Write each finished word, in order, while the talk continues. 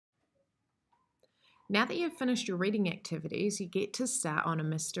Now that you've finished your reading activities, you get to start on a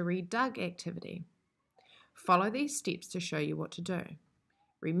Mystery Doug activity. Follow these steps to show you what to do.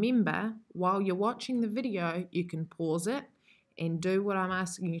 Remember, while you're watching the video, you can pause it and do what I'm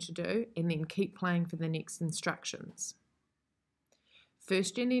asking you to do, and then keep playing for the next instructions.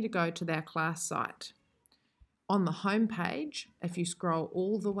 First, you need to go to their class site. On the home page, if you scroll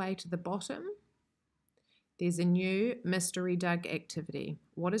all the way to the bottom, there's a new Mystery Doug activity.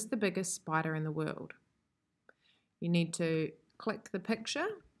 What is the biggest spider in the world? You need to click the picture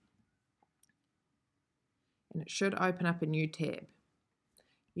and it should open up a new tab.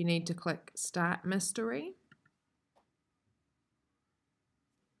 You need to click Start Mystery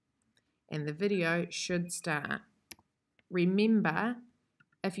and the video should start. Remember,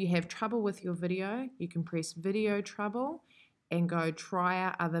 if you have trouble with your video, you can press Video Trouble and go try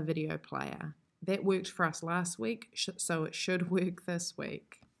our other video player. That worked for us last week, so it should work this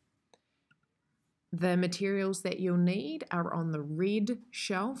week. The materials that you'll need are on the red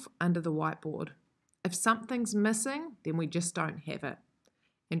shelf under the whiteboard. If something's missing, then we just don't have it.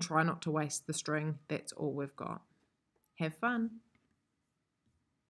 And try not to waste the string, that's all we've got. Have fun.